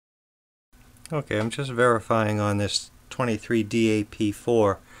Okay, I'm just verifying on this 23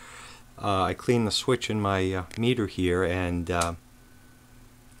 DAP4. I cleaned the switch in my meter here, and I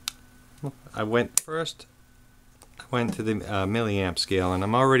went to the milliamp scale, and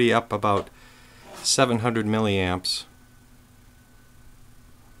I'm already up about 700 milliamps.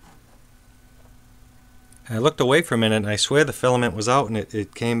 I looked away for a minute, and I swear the filament was out, and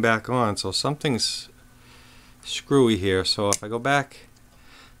it came back on, so something's screwy here. So if I go back,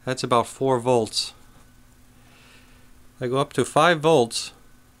 that's about 4 volts. I go up to 5 volts.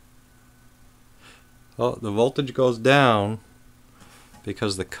 Oh, the voltage goes down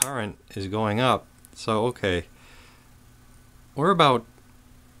because the current is going up. So okay, we're about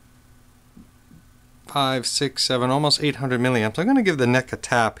 5, 6, 7, almost 800 milliamps. I'm going to give the neck a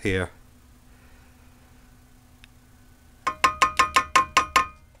tap here.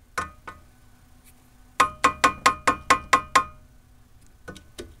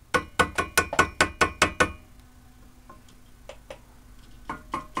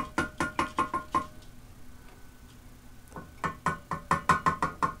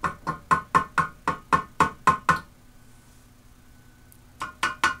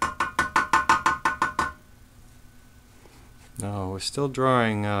 No, we're still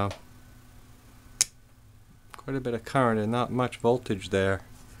drawing quite a bit of current and not much voltage there.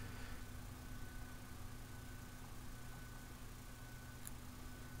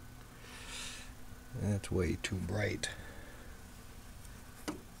 That's way too bright.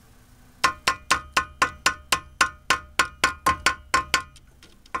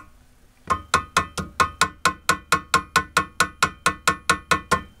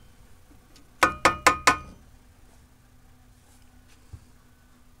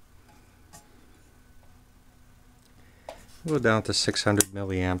 Go down to 600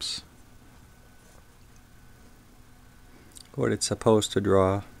 milliamps. What it's supposed to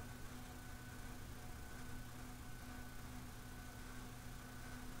draw.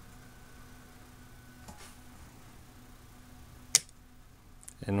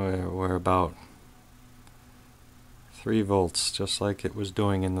 And we're about 3 volts, just like it was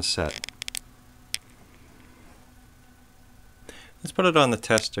doing in the set. Let's put it on the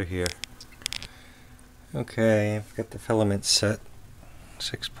tester here. Okay, I've got the filament set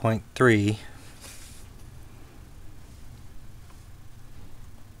 6.3.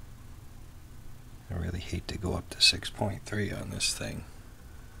 I really hate to go up to 6.3 on this thing.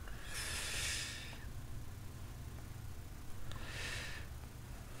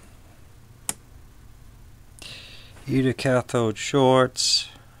 Either cathode shorts.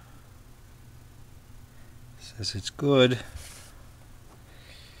 Says it's good.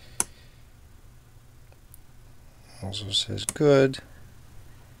 Also says good.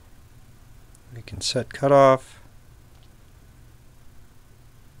 We can set cutoff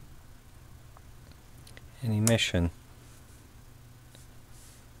and emission.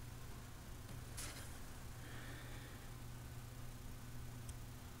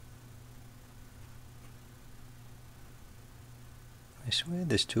 I swear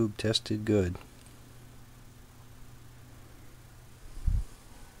this tube tested good.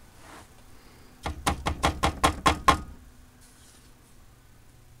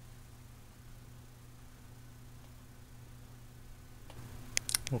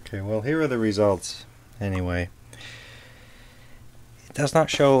 Okay, well, here are the results anyway. It does not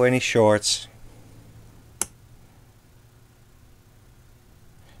show any shorts.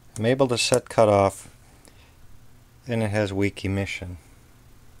 I'm able to set cutoff, and it has weak emission.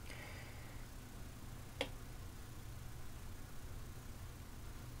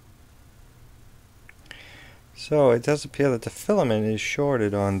 So it does appear that the filament is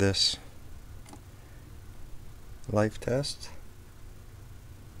shorted on this life test.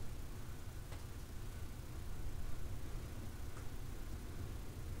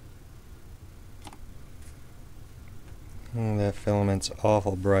 That filament's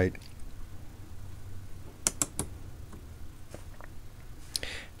awful bright.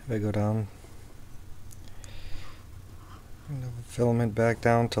 If I go down, the filament back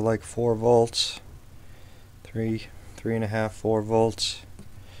down to like 4 volts, 3.5, 4 volts.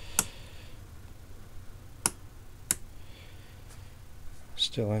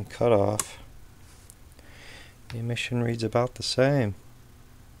 Still in cutoff. The emission reads about the same.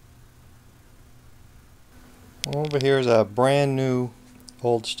 Over here is a brand new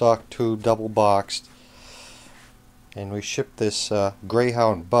old stock tube, double boxed, and we shipped this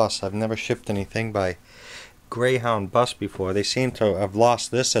Greyhound bus. I've never shipped anything by Greyhound bus before. They seem to have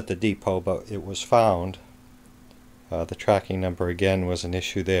lost this at the depot, but it was found. The tracking number again was an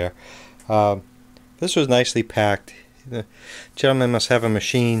issue there. This was nicely packed. The gentleman must have a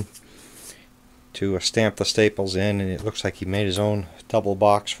machine to stamp the staples in, and it looks like he made his own double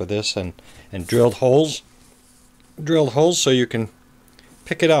box for this, and drilled holes so you can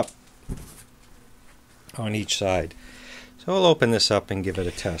pick it up on each side. So we'll open this up and give it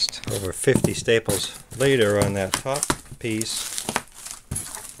a test. Over 50 staples later on that top piece,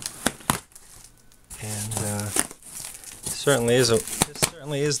 and this certainly is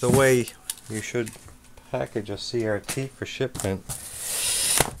the way you should package a CRT for shipment.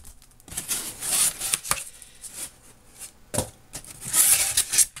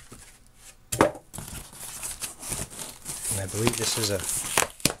 And I believe this is a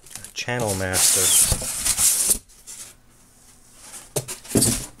channel master.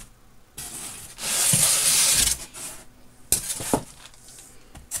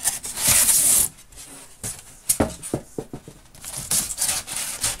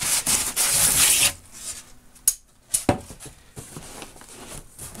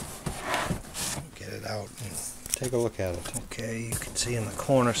 Out and take a look at it. Okay, you can see in the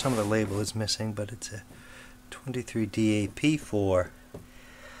corner some of the label is missing, but it's a 23DAP4.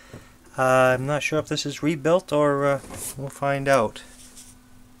 I'm not sure if this is rebuilt, or we'll find out.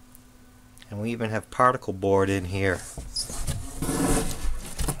 And we even have particle board in here.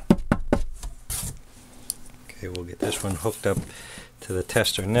 Okay, we'll get this one hooked up to the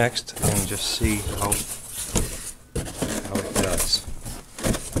tester next and just see how it does.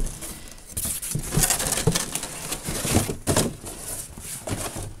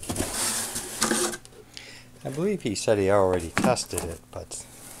 I believe he said he already tested it, but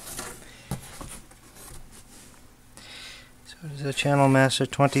so it is a Channel Master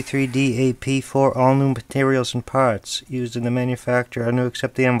 23DAP4, all new materials and parts used in the manufacture are new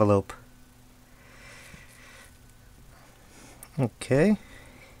except the envelope. Okay.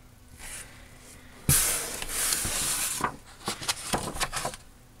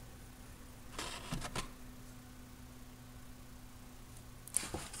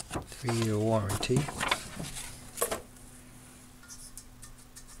 Three-year warranty.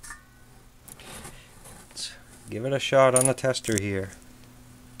 Give it a shot on the tester here.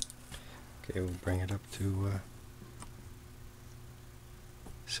 Okay, we'll bring it up to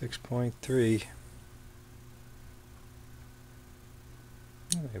 6.3.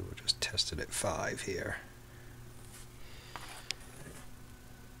 Maybe we'll just test it at 5 here.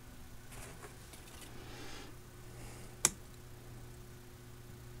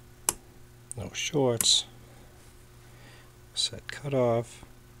 No shorts. Set cutoff.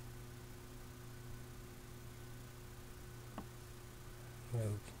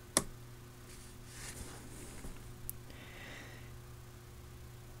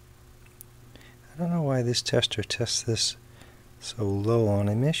 I don't know why this tester tests this so low on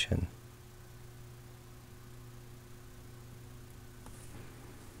emission.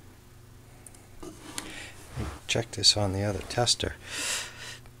 Check this on the other tester.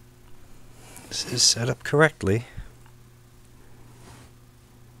 This is set up correctly.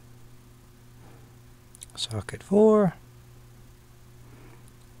 Socket 4.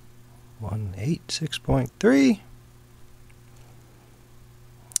 186.3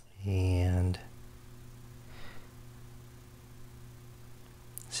 and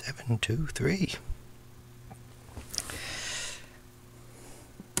 723.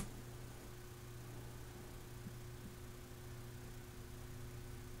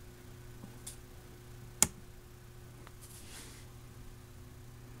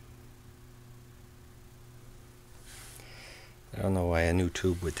 I don't know why a new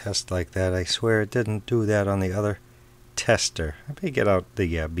tube would test like that. I swear it didn't do that on the other tester. I may get out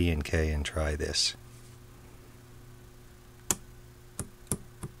the B&K and try this.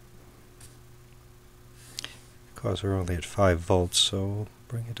 Of course, we're only at 5 volts, so we'll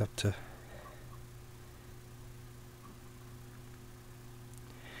bring it up to...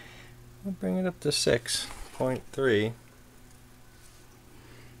 We'll bring it up to 6.3.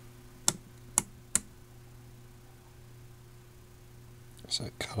 So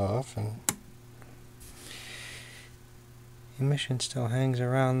cut off, and emission still hangs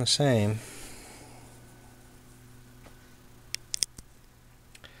around the same.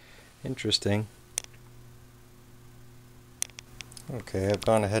 Interesting. Okay, I've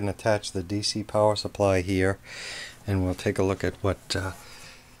gone ahead and attached the DC power supply here, and we'll take a look at what the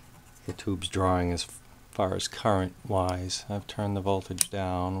tube's drawing as far as current wise. I've turned the voltage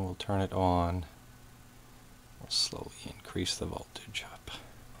down. We'll turn it on. We'll slowly increase the voltage up.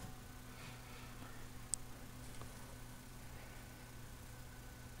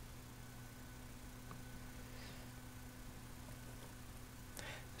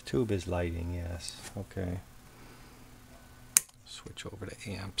 The tube is lighting, yes. Okay. Switch over to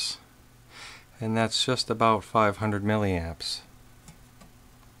amps. and that's just about 500 milliamps.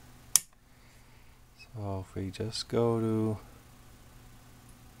 So if we just go to,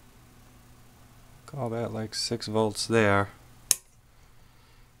 call that like 6 volts there,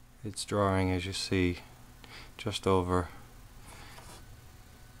 it's drawing, as you see, just over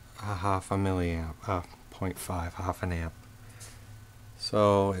a half a milliamp, 0.5, half an amp.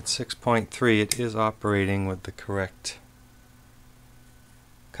 So at 6.3 it is operating with the correct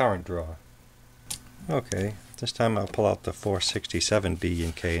current draw. Okay, this time I'll pull out the 467 B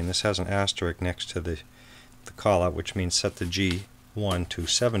and K, and this has an asterisk next to the call out, which means set the G1 to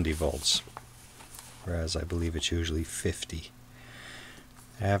 70 volts, whereas I believe it's usually 50.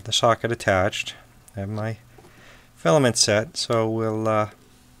 I have the socket attached, I have my filament set, so we'll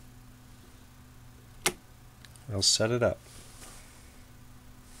set it up.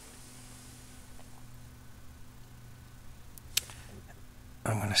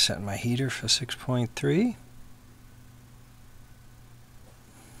 I'm going to set my heater for 6.3.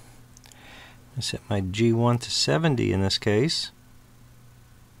 I set my G1 to 70 in this case.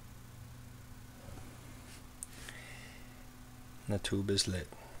 And the tube is lit.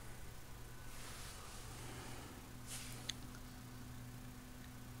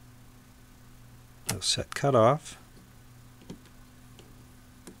 We'll set cutoff.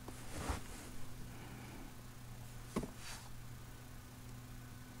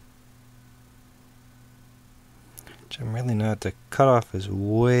 I'm really not, the cutoff is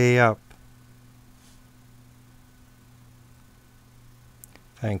way up.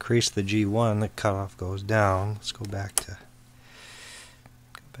 If I increase the G1, the cutoff goes down. Let's go back to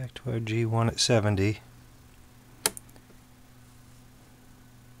our G1 at 70.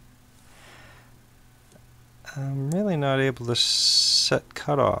 I'm really not able to set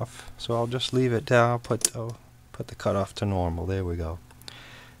cutoff, so I'll just leave it down. I'll put the cutoff to normal. There we go.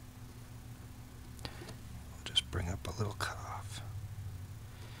 Bring up a little cutoff.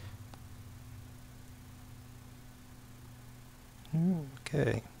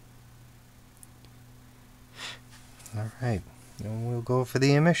 Okay. Alright, and we'll go for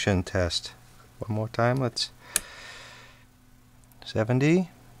the emission test. One more time, let's 70,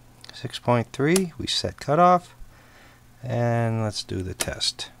 6.3, we set cutoff, and let's do the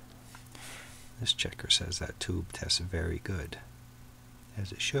test. This checker says that tube tests very good,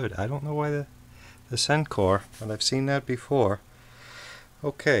 as it should. I don't know why the Sencore, but I've seen that before.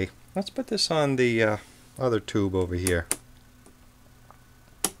 Okay, let's put this on the other tube over here.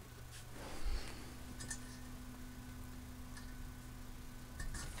 And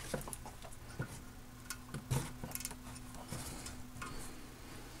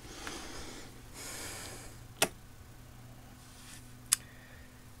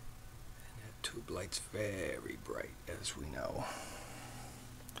that tube light's very bright, as we know.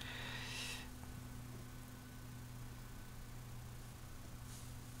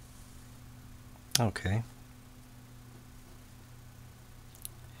 Okay.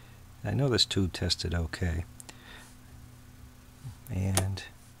 I know this tube tested okay. And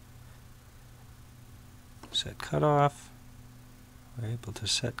set cutoff. We're able to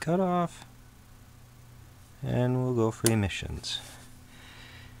set cutoff. And we'll go for emissions.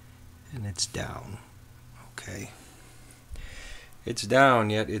 And it's down. Okay. It's down,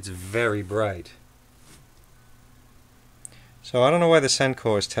 yet it's very bright. So I don't know why the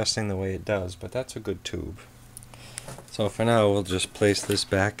Sencore is testing the way it does, but that's a good tube. So for now we'll just place this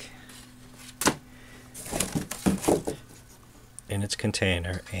back in its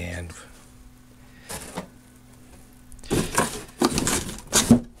container, and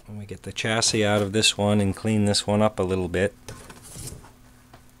when we get the chassis out of this one and clean this one up a little bit,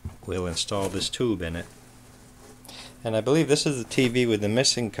 we'll install this tube in it. And I believe this is the TV with the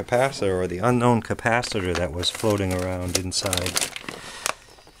missing capacitor, or the unknown capacitor that was floating around inside.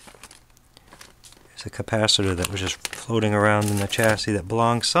 There's a capacitor that was just floating around in the chassis that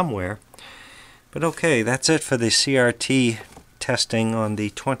belongs somewhere. But okay, that's it for the CRT testing on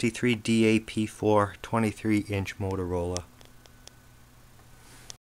the 23DAP4 23-inch Motorola.